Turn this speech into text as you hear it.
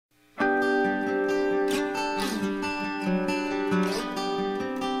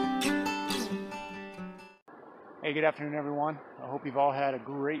Hey, good afternoon, everyone. I hope you've all had a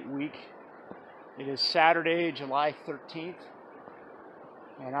great week. It is Saturday, July 13th,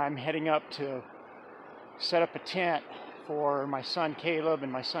 and I'm heading up to set up a tent for my son Caleb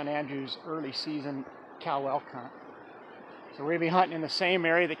and my son Andrew's early season cow elk hunt. So we're going to be hunting in the same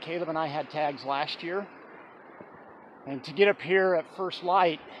area that Caleb and I had tags last year. And to get up here at first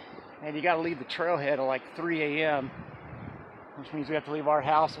light, and you got to leave the trailhead at like 3 a.m., which means we have to leave our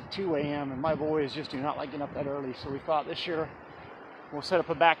house at 2 a.m. and my boys just do not like getting up that early. So we thought this year we'll set up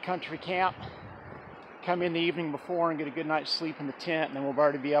a backcountry camp, come in the evening before and get a good night's sleep in the tent, and then we'll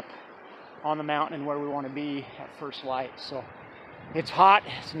already be up on the mountain and where we want to be at first light. So it's hot.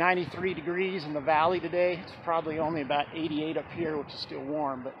 It's 93 degrees in the valley today. It's probably only about 88 up here, which is still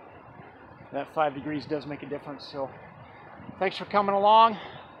warm, but that 5 degrees does make a difference. So thanks for coming along.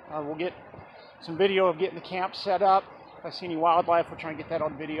 We'll get some video of getting the camp set up. If I see any wildlife, we'll try and get that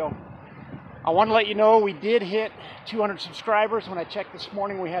on video. I want to let you know we did hit 200 subscribers. When I checked this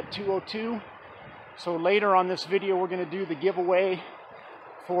morning, we had 202. So later on this video, we're going to do the giveaway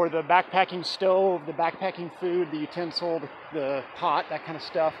for the backpacking stove, the backpacking food, the utensil, the pot, that kind of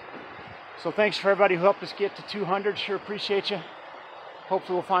stuff. So thanks for everybody who helped us get to 200. Sure appreciate you.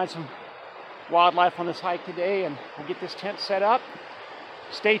 Hopefully we'll find some wildlife on this hike today and we'll get this tent set up.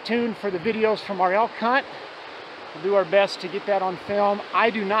 Stay tuned for the videos from our elk hunt. We'll do our best to get that on film. I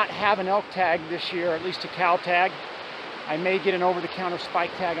do not have an elk tag this year, at least a cow tag. I may get an over-the-counter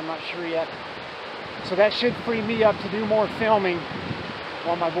spike tag, I'm not sure yet. So that should free me up to do more filming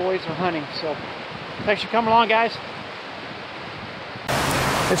while my boys are hunting. So thanks for coming along, guys.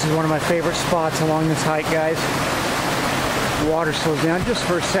 This is one of my favorite spots along this hike, guys. The water slows down just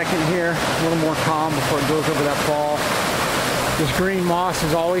for a second here, a little more calm before it goes over that fall. This green moss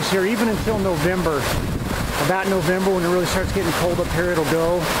is always here, even until November. About November, when it really starts getting cold up here, it'll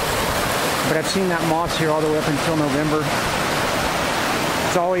go. But I've seen that moss here all the way up until November.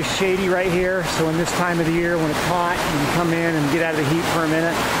 It's always shady right here, so in this time of the year when it's hot, you can come in and get out of the heat for a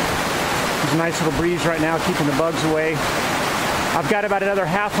minute. There's a nice little breeze right now, keeping the bugs away. I've got about another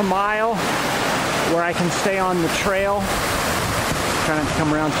half a mile where I can stay on the trail. Trying not to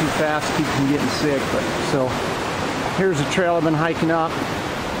come around too fast, keep from getting sick. But so here's the trail I've been hiking up.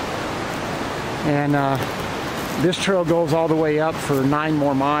 And this trail goes all the way up for 9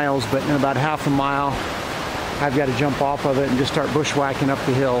 more miles, but in about half a mile, I've got to jump off of it and just start bushwhacking up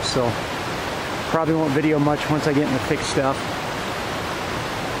the hill. So probably won't video much once I get in the thick stuff.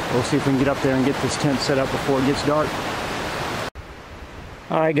 We'll see if we can get up there and get this tent set up before it gets dark.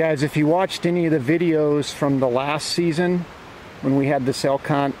 All right, guys, if you watched any of the videos from the last season when we had this elk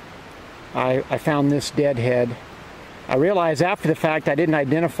hunt, I found this deadhead. I realized after the fact I didn't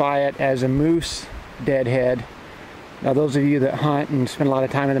identify it as a moose deadhead. Now those of you that hunt and spend a lot of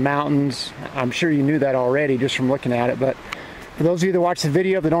time in the mountains, I'm sure you knew that already just from looking at it, but for those of you that watch the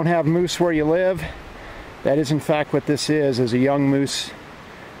video that don't have moose where you live, that is in fact what this is a young moose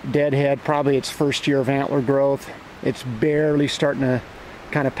deadhead, probably its first year of antler growth. It's barely starting to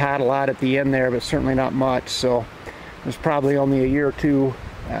kind of paddle out at the end there, but certainly not much, so it was probably only a year or two,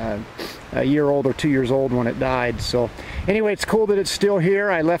 a year old or 2 years old when it died. So anyway, it's cool that it's still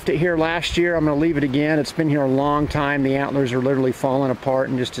here. I left it here last year. I'm going to leave it again. It's been here a long time. The antlers are literally falling apart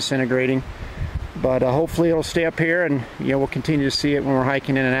and just disintegrating, but hopefully it'll stay up here, and we'll continue to see it when we're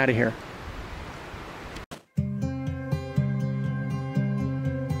hiking in and out of here.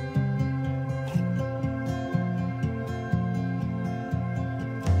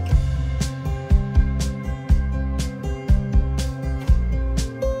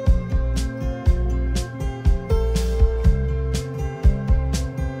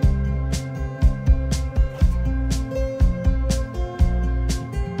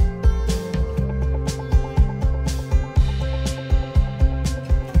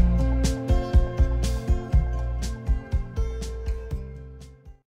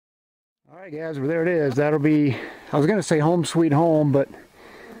 Alright guys, well there it is. That'll be, I was going to say home sweet home, but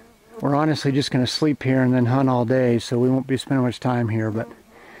we're honestly just going to sleep here and then hunt all day, so we won't be spending much time here. But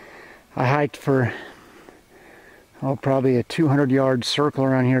I hiked for, probably a 200-yard circle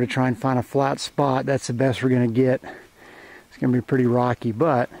around here to try and find a flat spot. That's the best we're going to get. It's going to be pretty rocky,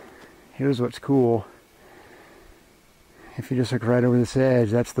 but here's what's cool. If you just look right over this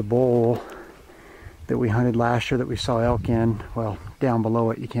edge, that's the bowl that we hunted last year that we saw elk in. Well, down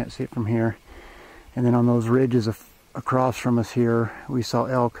below it, you can't see it from here. And then on those ridges across from us here, we saw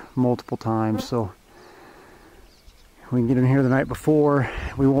elk multiple times. So we can get in here the night before.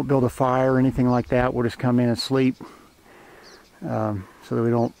 We won't build a fire or anything like that. We'll just come in and sleep so that we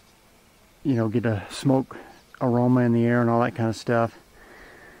don't, get a smoke aroma in the air and all that kind of stuff.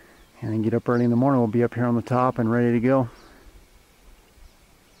 and then get up early in the morning. We'll be up here on the top and ready to go.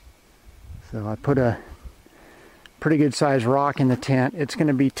 So I put a pretty good sized rock in the tent. It's going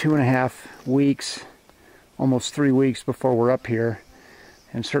to be 2.5 weeks, almost 3 weeks before we're up here.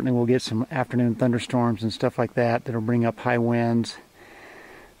 And certainly we'll get some afternoon thunderstorms and stuff like that that'll bring up high winds.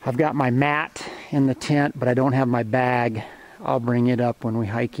 I've got my mat in the tent, but I don't have my bag. I'll bring it up when we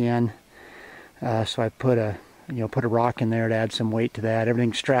hike in. So I put a rock in there to add some weight to that.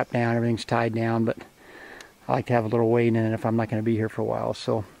 Everything's strapped down, everything's tied down, but I like to have a little weight in it if I'm not going to be here for a while.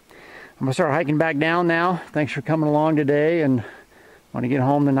 So I'm going to start hiking back down now. Thanks for coming along today, and when I get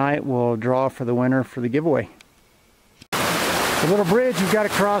home tonight, we'll draw for the winner for the giveaway. The little bridge we've got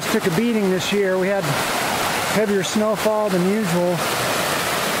across took a beating this year. We had heavier snowfall than usual.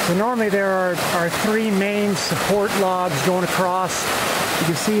 So normally there are 3 main support logs going across. You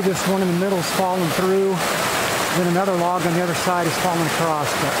can see this one in the middle is falling through. Then another log on the other side is falling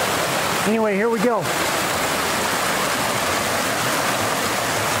across. But anyway, here we go.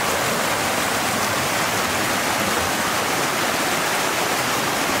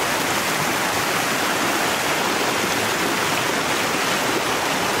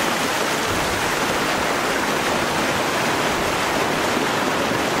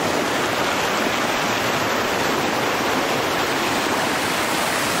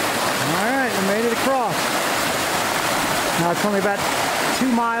 Made it across. Now it's only about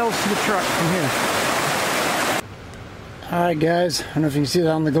 2 miles to the truck from here. Alright guys, I don't know if you can see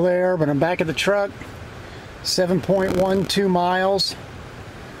that on the glare, but I'm back at the truck. 7.12 miles.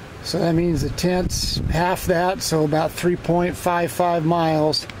 So that means the tent's half that, so about 3.55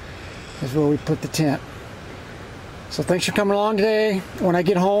 miles is where we put the tent. So thanks for coming along today. When I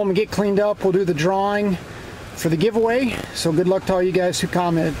get home and get cleaned up, we'll do the drawing for the giveaway. So good luck to all you guys who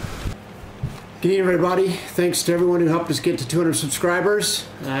commented. Good evening, everybody. Thanks to everyone who helped us get to 200 subscribers.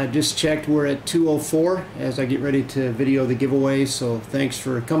 I just checked, we're at 204 as I get ready to video the giveaway. So thanks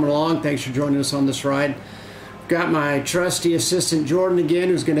for coming along. Thanks for joining us on this ride. I've got my trusty assistant Jordan again,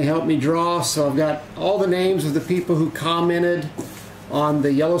 who's going to help me draw. So I've got all the names of the people who commented on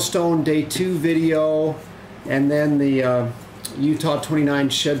the Yellowstone Day 2 video, and then the Utah 29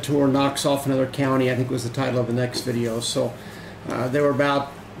 Shed Tour knocks off another county, I think was the title of the next video. So there were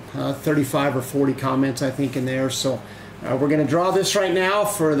about 35 or 40 comments, I think, in there. So we're going to draw this right now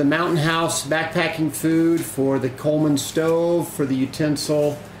for the Mountain House backpacking food, for the Coleman stove, for the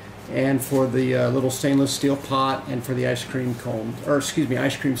utensil, and for the little stainless steel pot, and for the ice cream cone, or excuse me,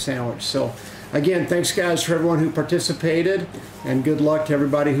 ice cream sandwich. So again, thanks guys for everyone who participated, and good luck to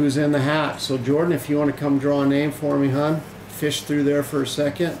everybody who's in the hat. So Jordan, if you want to come draw a name for me, hon, fish through there for a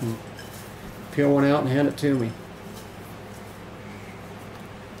second and peel one out and hand it to me.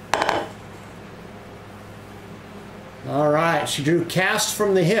 Alright, she drew Cast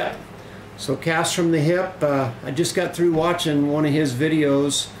from the Hip. So Cast from the Hip, I just got through watching one of his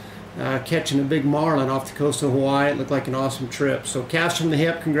videos catching a big marlin off the coast of Hawaii. It looked like an awesome trip. So Cast from the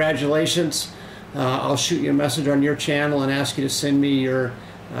Hip, congratulations. I'll shoot you a message on your channel and ask you to send me your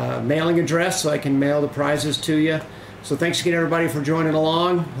mailing address so I can mail the prizes to you. So thanks again everybody for joining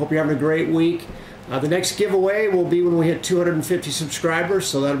along. Hope you're having a great week. The next giveaway will be when we hit 250 subscribers,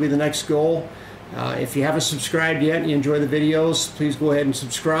 so that'll be the next goal. If you haven't subscribed yet and you enjoy the videos, please go ahead and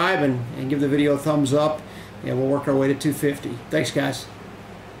subscribe and give the video a thumbs up, and we'll work our way to 250. Thanks, guys.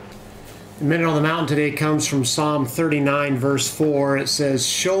 The Minute on the Mountain today comes from Psalm 39, verse 4. It says,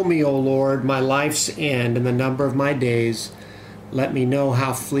 "Show me, O Lord, my life's end and the number of my days. Let me know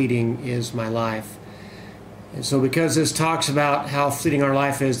how fleeting is my life." And so because this talks about how fleeting our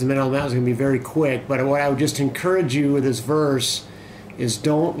life is, the Minute on the Mountain is going to be very quick. But what I would just encourage you with this verse is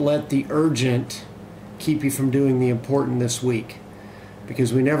don't let the urgent keep you from doing the important this week,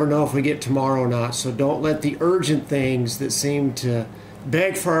 because we never know if we get tomorrow or not. So don't let the urgent things that seem to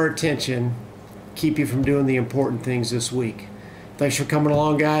beg for our attention keep you from doing the important things this week. Thanks for coming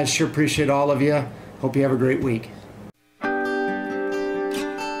along, guys. Sure appreciate all of you. Hope you have a great week.